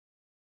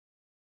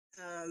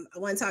I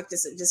want to talk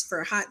just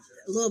for a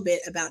little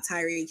bit about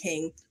Tyre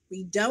King.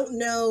 We don't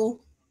know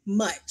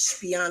much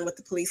beyond what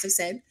the police have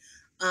said.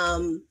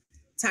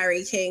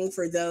 Tyre King,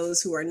 for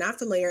those who are not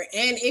familiar,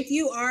 and if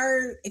you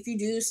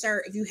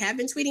have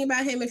been tweeting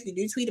about him, if you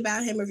do tweet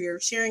about him, if you're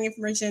sharing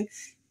information,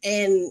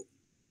 and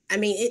I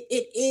mean,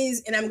 it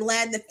is, and I'm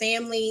glad the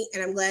family,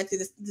 and I'm glad through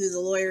the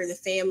lawyer, the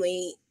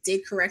family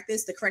did correct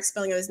this. The correct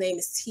spelling of his name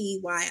is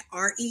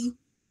Tyre.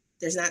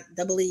 There's not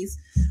double E's.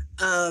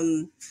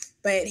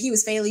 But he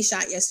was fatally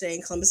shot yesterday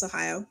in Columbus,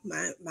 Ohio,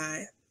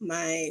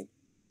 my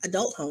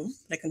adult home,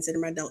 that I consider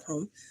my adult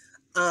home.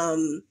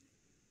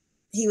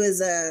 He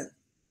was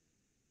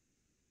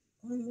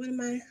one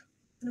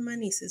of my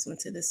nieces went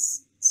to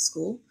this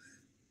school.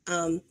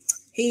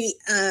 He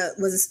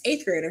was an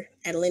 8th grader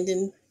at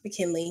Lyndon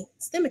McKinley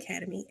STEM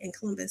Academy in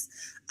Columbus.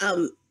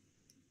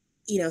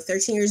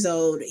 13 years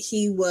old.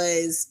 He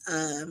was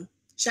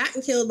shot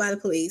and killed by the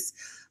police.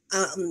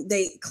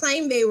 They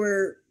claimed they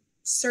were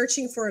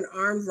searching for an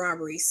armed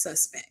robbery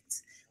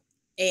suspect,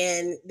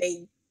 and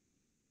they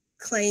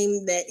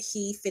claimed that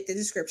he fit the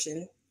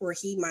description, or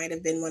he might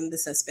have been one of the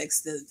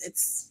suspects.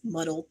 It's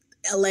muddled,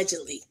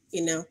 allegedly,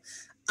 and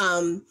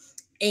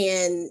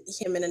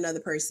him and another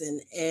person.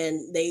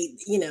 And they,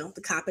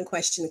 the cop in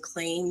question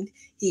claimed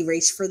he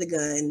reached for the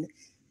gun,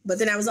 but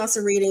then I was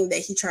also reading that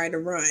he tried to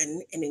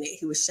run and then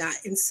he was shot.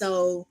 And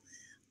so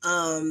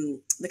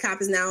the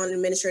cop is now on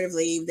administrative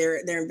leave.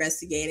 They're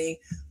investigating.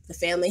 The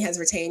family has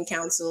retained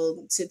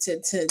counsel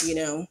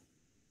to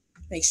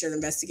make sure the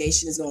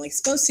investigation is going like it's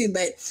supposed to.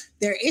 But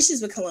there are issues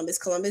with Columbus.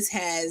 Columbus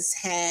has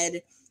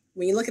had,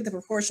 when you look at the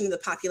proportion of the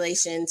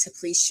population to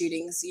police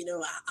shootings,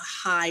 a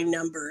high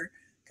number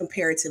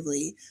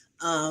comparatively.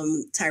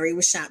 Tyre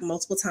was shot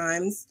multiple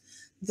times.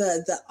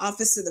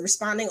 The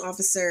responding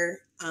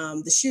officer,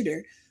 the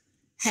shooter,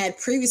 had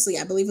previously,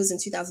 I believe it was in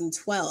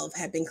 2012,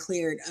 had been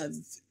cleared of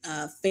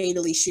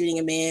fatally shooting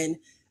a man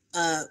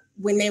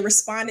when they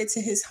responded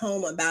to his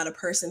home about a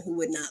person who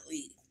would not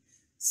leave.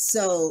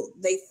 So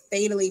they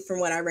fatally, from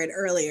what I read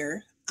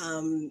earlier,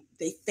 he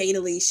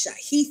fatally shot,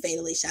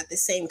 the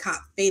same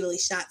cop fatally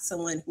shot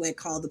someone who had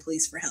called the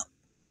police for help.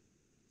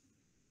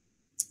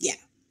 Yeah.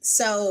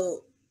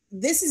 So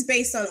this is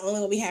based on only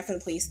what we have from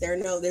the police.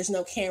 There's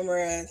no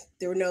camera.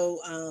 There were no,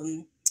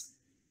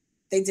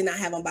 they did not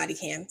have on body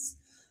cams.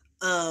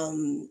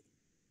 And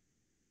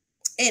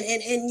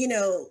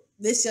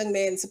this young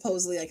man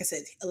supposedly, like I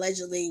said,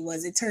 allegedly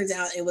it turns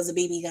out it was a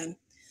BB gun.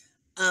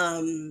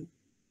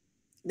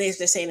 They're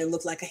saying it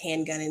looked like a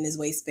handgun in his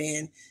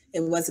waistband.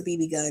 It was a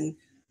BB gun.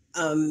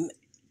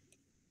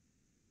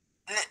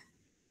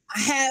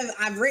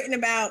 I've written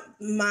about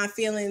my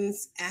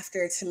feelings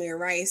after Tamir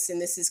Rice,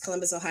 and this is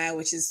Columbus, Ohio,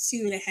 which is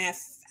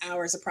 2.5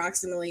 hours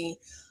approximately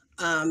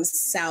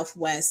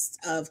southwest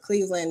of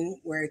Cleveland,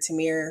 where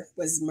Tamir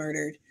was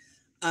murdered.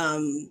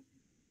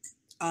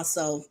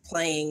 Also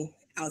playing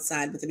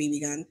outside with a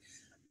BB gun.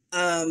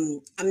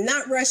 I'm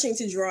not rushing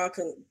to draw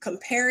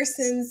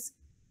comparisons,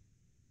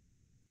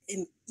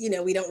 and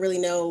we don't really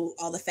know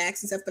all the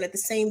facts and stuff, but at the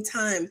same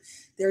time,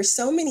 there are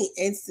so many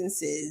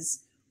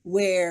instances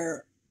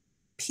where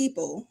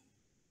people,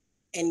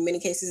 in many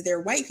cases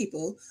they're white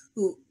people,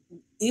 who,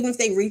 even if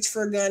they reach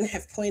for a gun,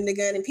 have pointed a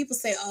gun, and people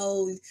say,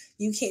 oh,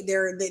 you can't,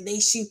 they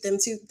shoot them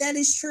too. That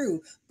is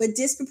true. But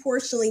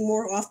disproportionately,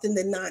 more often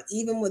than not,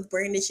 even with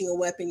brandishing a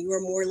weapon, you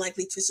are more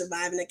likely to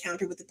survive an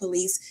encounter with the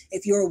police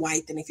if you're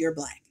white than if you're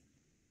black.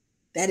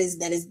 That is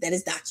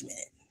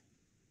documented.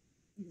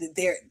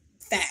 They're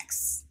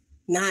facts,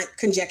 not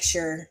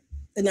conjecture.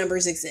 The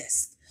numbers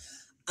exist.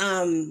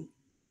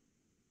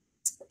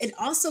 It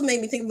also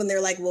made me think when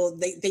they're like, well,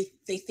 they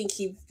think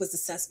he was a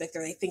suspect,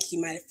 or they think he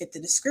might have fit the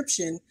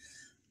description.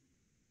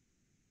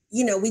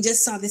 We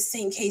just saw this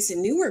same case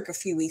in Newark a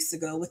few weeks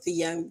ago with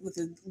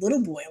a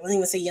little boy. I wouldn't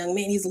even say young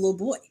man, he's a little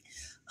boy.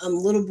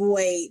 Little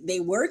boy, they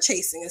were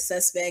chasing a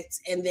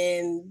suspect, and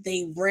then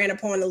they ran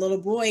upon a little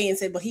boy and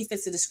said, well, he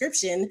fits the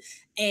description,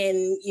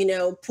 and,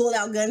 pulled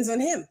out guns on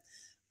him.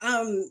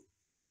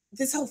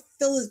 This whole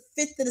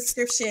fit the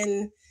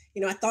description,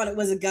 I thought it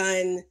was a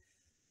gun.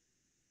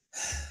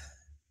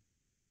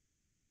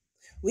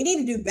 We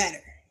need to do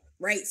better,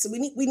 right? So we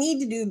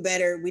need to do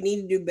better. We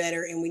need to do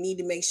better, and we need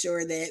to make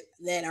sure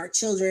that our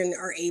children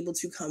are able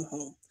to come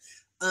home.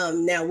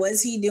 Now,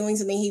 was he doing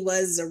something he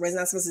was or was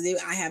not supposed to do?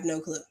 I have no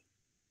clue.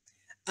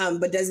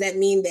 But does that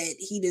mean that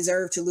he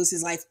deserved to lose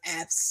his life?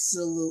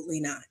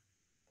 Absolutely not.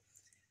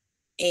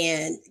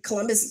 And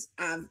Columbus,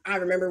 I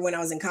remember when I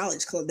was in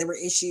college, there were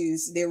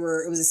issues. It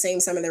was the same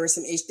summer. There were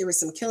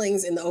some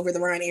killings in the Over the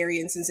Rhine area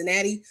in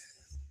Cincinnati.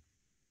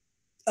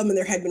 And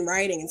there had been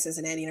rioting in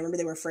Cincinnati, and I remember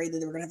they were afraid that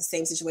they were going to have the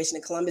same situation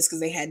in Columbus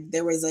because I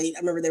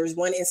remember there was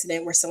one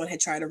incident where someone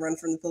had tried to run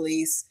from the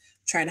police,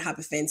 tried to hop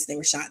a fence, and they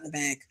were shot in the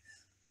back.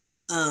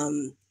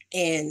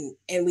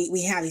 And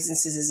we have these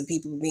instances of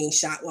people being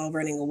shot while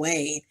running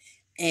away,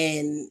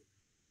 and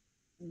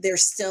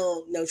there's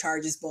still no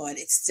charges brought.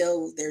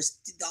 The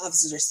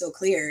officers are still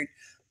cleared,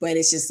 but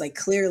it's just like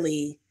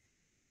clearly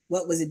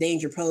what was the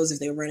danger posed if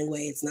they were running away?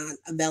 It's not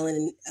a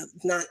felon,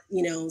 not,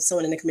 you know,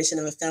 someone in the commission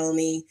of a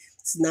felony.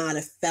 It's not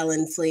a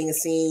felon fleeing a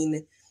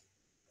scene.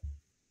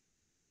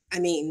 I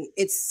mean,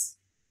 it's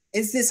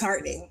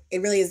disheartening.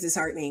 It really is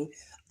disheartening.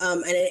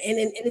 And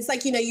it's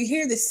like, you know, you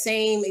hear the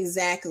same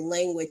exact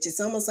language.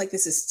 It's almost like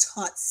this is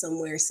taught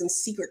somewhere, some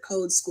secret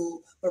code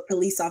school where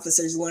police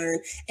officers learn.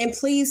 And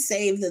please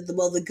save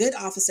the good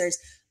officers.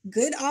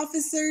 Good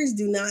officers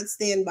do not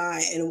stand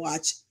by and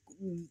watch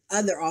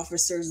other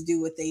officers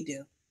do what they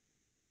do.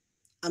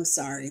 I'm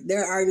sorry.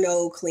 There are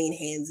no clean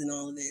hands in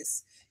all of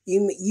this.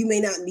 You may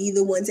not be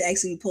the one to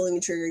actually be pulling the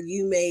trigger.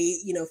 You may,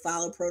 you know,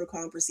 follow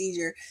protocol and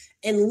procedure.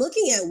 And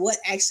looking at what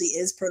actually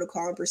is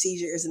protocol and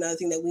procedure is another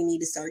thing that we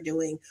need to start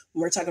doing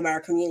when we're talking about our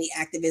community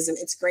activism.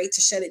 It's great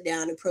to shut it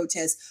down and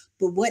protest,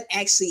 but what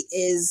actually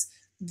is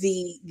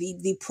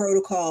the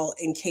protocol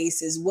in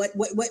cases? What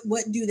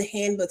do the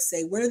handbooks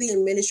say? What are the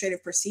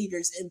administrative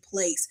procedures in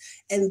place?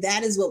 And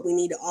that is what we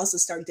need to also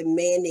start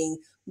demanding,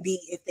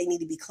 if they need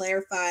to be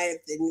clarified,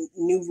 if the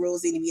new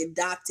rules need to be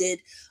adopted.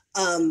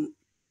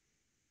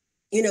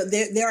 You know,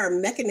 there are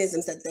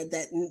mechanisms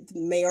that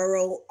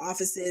mayoral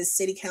offices,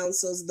 city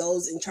councils,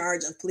 those in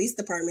charge of police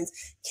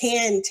departments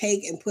can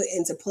take and put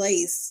into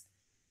place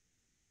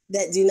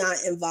that do not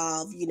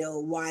involve, you know,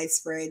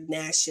 widespread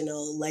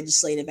national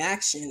legislative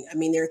action. I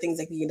mean, there are things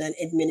that can be done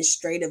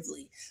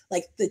administratively,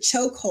 like the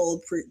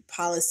chokehold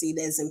policy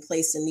that is in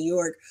place in New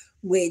York,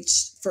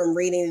 which, from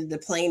reading the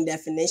plain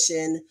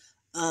definition,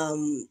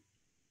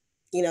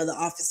 you know, the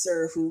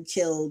officer who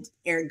killed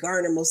Eric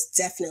Garner most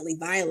definitely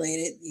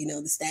violated, you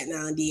know, the Staten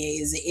Island DA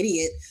is an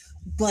idiot,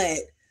 but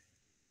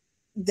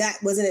that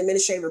was an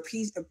administrative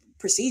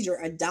procedure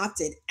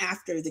adopted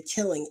after the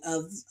killing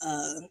of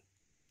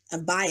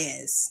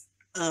Baez,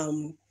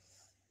 a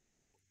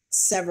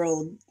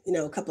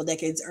couple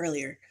decades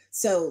earlier.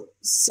 So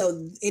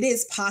it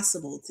is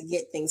possible to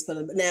get things put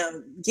on. But now,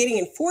 getting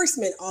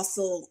enforcement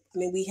also, I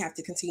mean, we have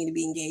to continue to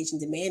be engaged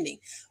and demanding.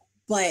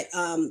 But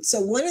so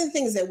one of the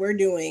things that we're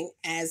doing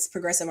as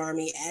Progressive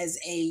Army, as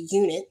a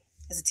unit,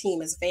 as a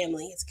team, as a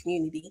family, as a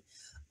community,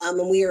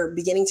 and we are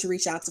beginning to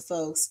reach out to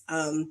folks.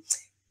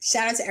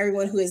 Shout out to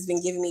everyone who has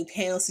been giving me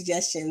panel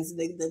suggestions.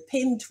 The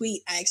pinned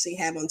tweet I actually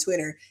have on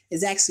Twitter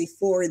is actually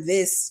for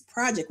this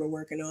project we're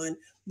working on,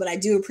 but I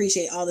do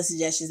appreciate all the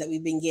suggestions that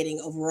we've been getting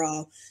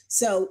overall.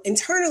 So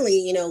internally,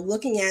 you know,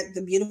 looking at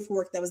the beautiful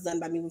work that was done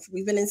by me,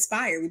 we've been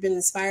inspired. We've been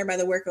inspired by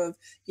the work of,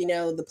 you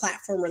know, the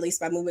platform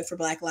released by Movement for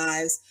Black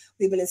Lives.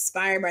 We've been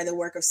inspired by the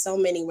work of so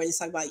many, where you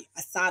talk about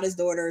Assata's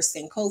daughter,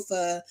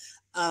 Sankofa,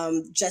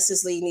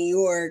 Justice League New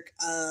York,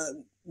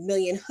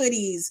 Million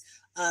Hoodies.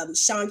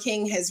 Sean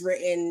King has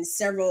written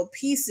several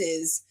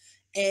pieces,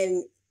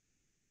 and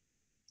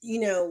you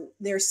know,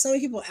 there's so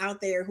many people out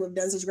there who have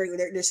done such great work.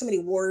 There's so many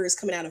warriors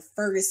coming out of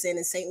Ferguson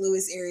and St.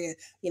 Louis area,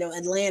 you know,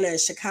 Atlanta,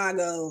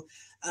 Chicago,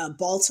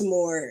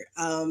 Baltimore.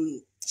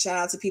 Shout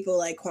out to people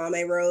like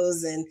Kwame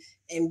Rose and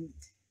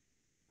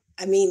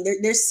I mean,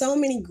 there's so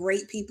many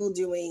great people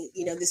doing,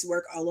 you know, this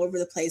work all over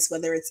the place,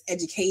 whether it's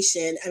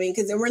education. I mean,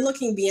 because we're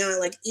looking beyond,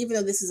 like, even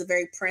though this is a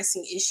very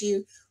pressing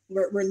issue,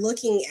 we're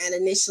looking at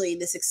initially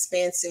this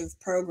expansive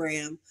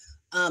program.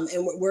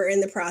 And we're in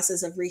the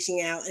process of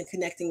reaching out and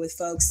connecting with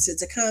folks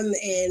to come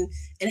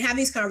and have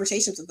these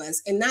conversations with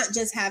us, and not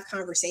just have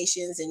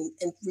conversations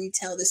and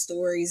retell the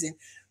stories and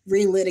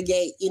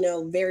relitigate, you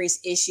know, various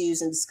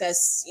issues and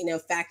discuss, you know,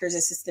 factors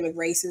of systemic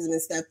racism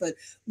and stuff. But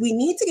we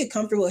need to get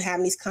comfortable with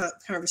having these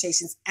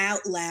conversations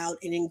out loud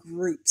and in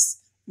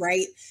groups,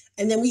 right?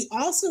 And then we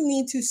also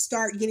need to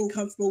start getting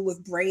comfortable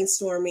with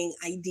brainstorming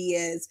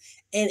ideas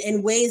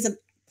and ways of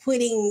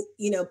putting,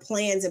 you know,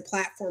 plans and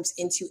platforms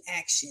into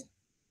action.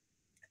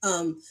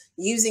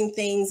 Using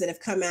things that have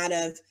come out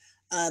of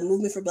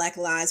Movement for Black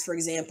Lives, for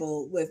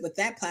example, with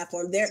that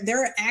platform,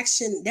 there are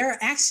action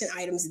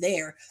items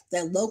there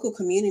that local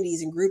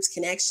communities and groups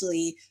can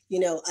actually, you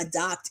know,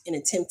 adopt and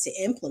attempt to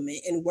implement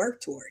and work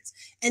towards.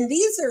 And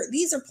these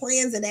are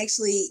plans that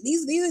actually,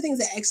 these are things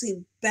that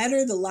actually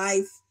better the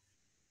life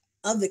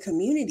of the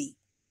community,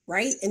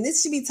 right? And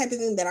this should be the type of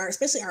thing that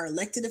especially our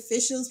elected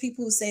officials,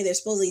 people who say they're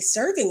supposedly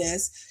serving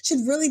us,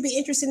 should really be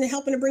interested in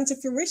helping to bring to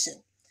fruition.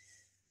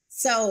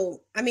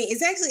 So, I mean,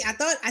 it's actually, I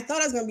thought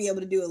I was going to be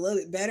able to do a little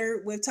bit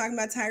better with talking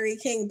about Tyre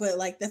King, but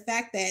like the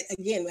fact that,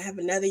 again, we have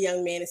another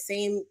young man, the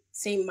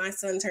same, my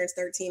son turns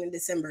 13 in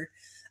December.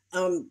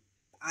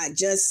 I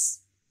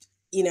just,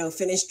 you know,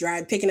 finished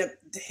picking up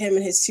him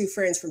and his two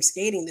friends from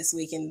skating this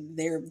week, and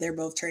they're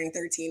both turning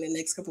 13 in the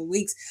next couple of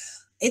weeks.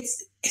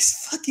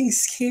 It's fucking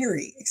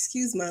scary.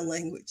 Excuse my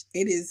language.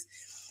 It is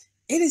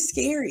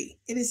scary.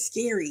 It is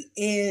scary.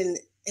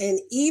 And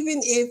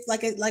even if,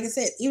 like I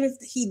said, even if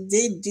he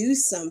did do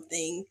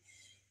something,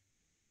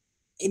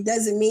 it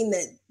doesn't mean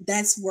that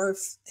that's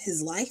worth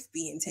his life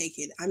being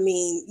taken. I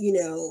mean, you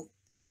know,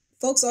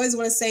 folks always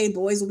want to say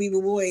boys will be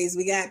boys.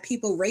 We got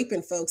people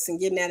raping folks and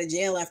getting out of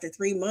jail after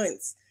 3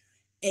 months.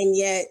 And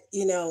yet,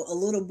 you know, a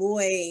little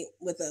boy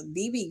with a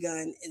BB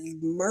gun is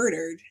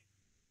murdered.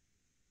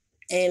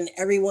 And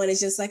everyone is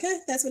just like,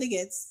 that's what he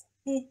gets.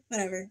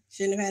 Whatever.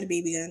 Shouldn't have had a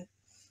BB gun.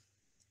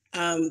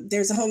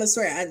 There's a whole other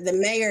story.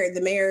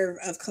 The mayor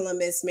of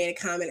Columbus made a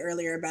comment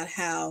earlier about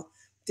how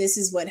this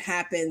is what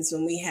happens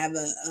when we have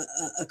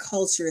a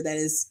culture that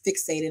is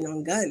fixated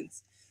on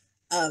guns.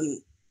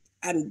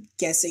 I'm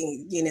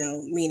guessing,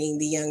 meaning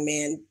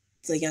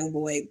the young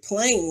boy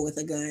playing with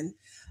a gun.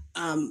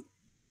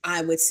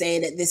 I would say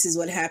that this is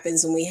what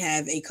happens when we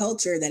have a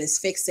culture that is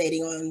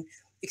fixating on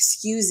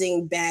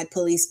excusing bad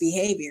police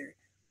behavior,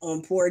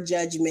 on poor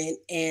judgment.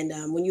 And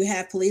when you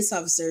have police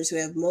officers who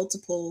have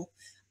multiple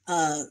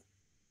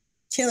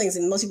killings,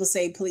 and most people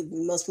say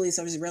most police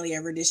officers rarely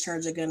ever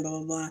discharge a gun, blah,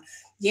 blah, blah.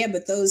 Yeah,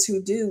 but those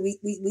who do, we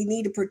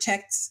need to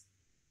protect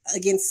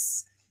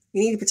against, we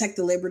need to protect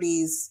the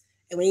liberties,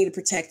 and we need to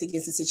protect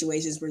against the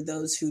situations where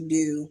those who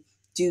do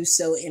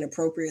so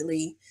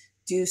inappropriately,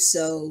 do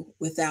so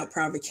without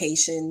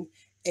provocation,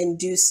 and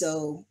do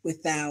so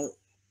without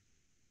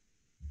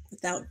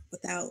thought.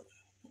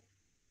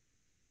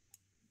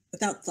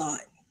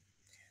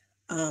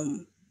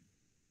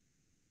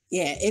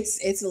 Yeah,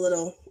 it's a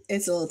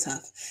little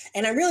tough.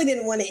 And I really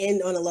didn't want to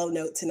end on a low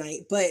note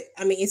tonight, but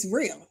I mean, it's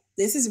real.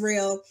 This is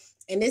real.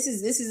 And this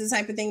is the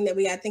type of thing that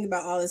we got to think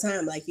about all the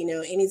time. Like,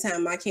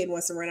 anytime my kid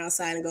wants to run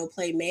outside and go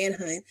play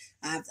manhunt,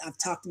 I've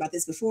talked about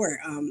this before.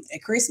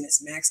 At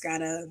Christmas, Max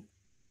got a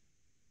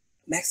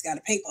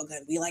paintball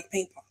gun. We like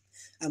paintball.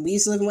 We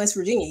used to live in West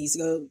Virginia. He used to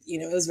go,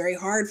 it was very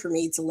hard for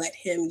me to let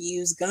him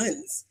use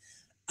guns.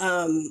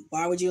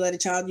 Why would you let a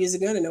child use a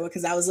gun? Anoa?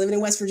 Because I was living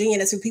in West Virginia.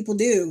 That's what people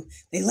do.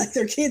 They let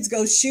their kids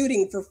go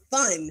shooting for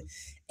fun.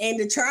 And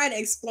to try to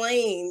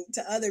explain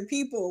to other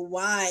people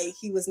why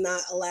he was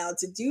not allowed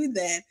to do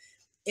that,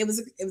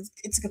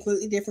 it's a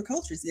completely different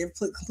culture. It's a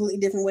completely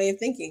different way of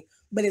thinking.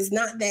 But it's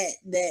not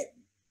that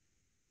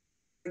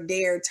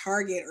dare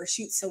target or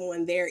shoot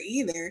someone there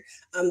either.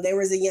 There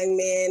was a young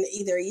man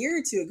either a year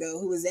or two ago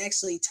who was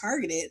actually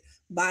targeted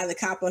by the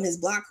cop on his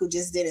block who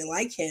just didn't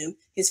like him.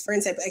 His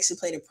friends had actually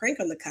played a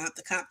prank on the cop.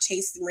 The cop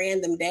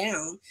ran them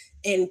down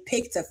and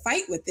picked a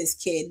fight with this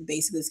kid.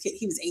 Basically, this kid,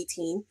 he was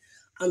 18,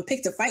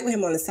 picked a fight with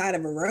him on the side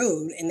of a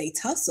road, and they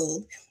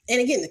tussled. And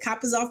again, the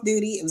cop was off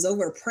duty. It was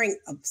over a prank.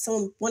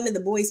 One of the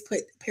boys put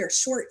a pair of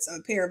shorts,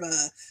 a pair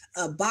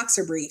of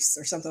boxer briefs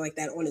or something like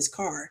that on his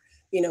car,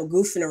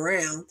 goofing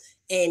around.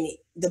 And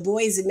the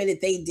boys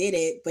admitted they did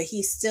it, but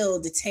he still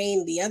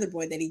detained the other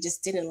boy that he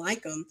just didn't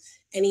like him.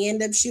 And he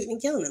ended up shooting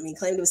and killing him. He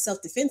claimed it was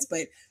self-defense,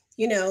 but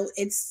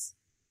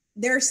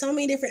there are so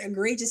many different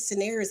egregious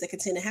scenarios that can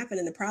tend to happen.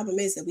 And the problem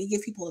is that we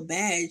give people a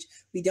badge.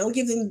 We don't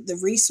give them the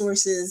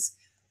resources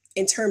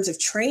in terms of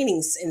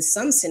trainings in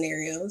some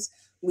scenarios.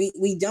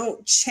 We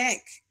don't check,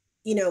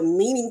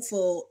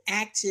 meaningful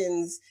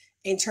actions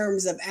in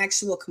terms of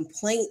actual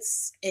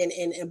complaints and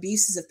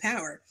abuses of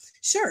power.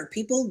 Sure,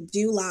 people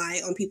do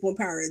lie on people in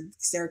power.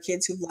 There are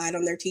kids who've lied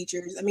on their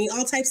teachers. I mean,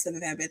 all types of stuff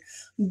have happened.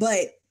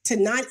 But to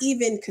not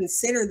even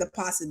consider the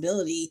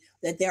possibility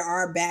that there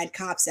are bad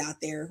cops out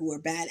there who are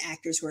bad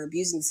actors, who are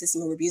abusing the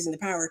system, who are abusing the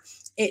power,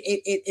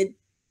 it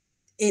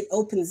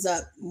opens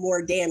up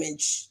more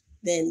damage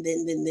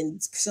than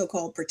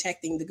so-called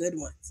protecting the good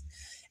ones.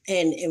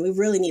 And we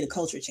really need a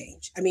culture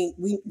change. I mean,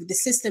 the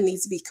system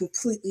needs to be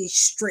completely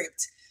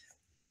stripped,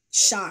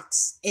 shocked,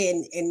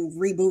 and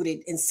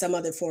rebooted in some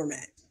other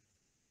format.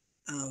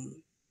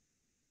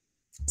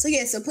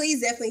 So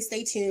please definitely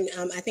stay tuned.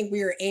 I think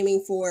we are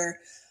aiming for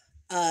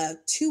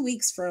 2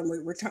 weeks from,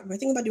 we're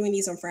thinking about doing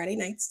these on Friday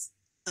nights.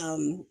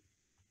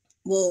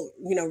 We'll,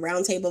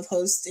 roundtable of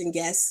hosts and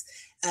guests.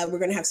 We're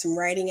going to have some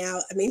writing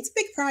out. I mean, it's a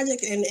big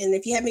project. And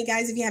if you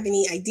have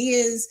any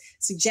ideas,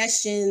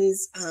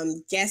 suggestions,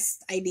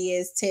 guest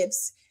ideas,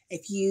 tips,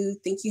 if you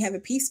think you have a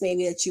piece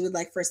maybe that you would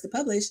like for us to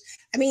publish,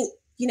 I mean,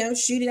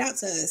 shoot it out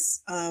to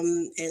us.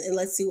 And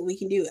let's see what we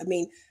can do. I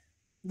mean,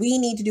 we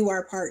need to do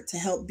our part to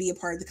help be a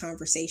part of the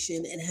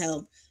conversation and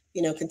help,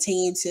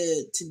 continue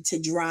to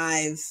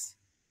drive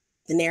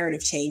the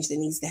narrative change that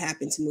needs to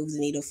happen to move the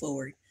needle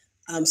forward.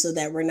 So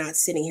that we're not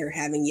sitting here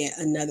having yet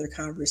another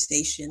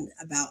conversation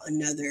about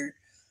another.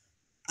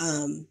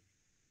 I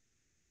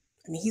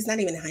mean, he's not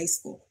even in high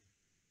school.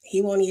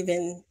 He won't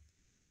even,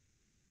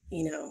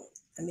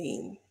 I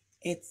mean,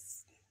 it's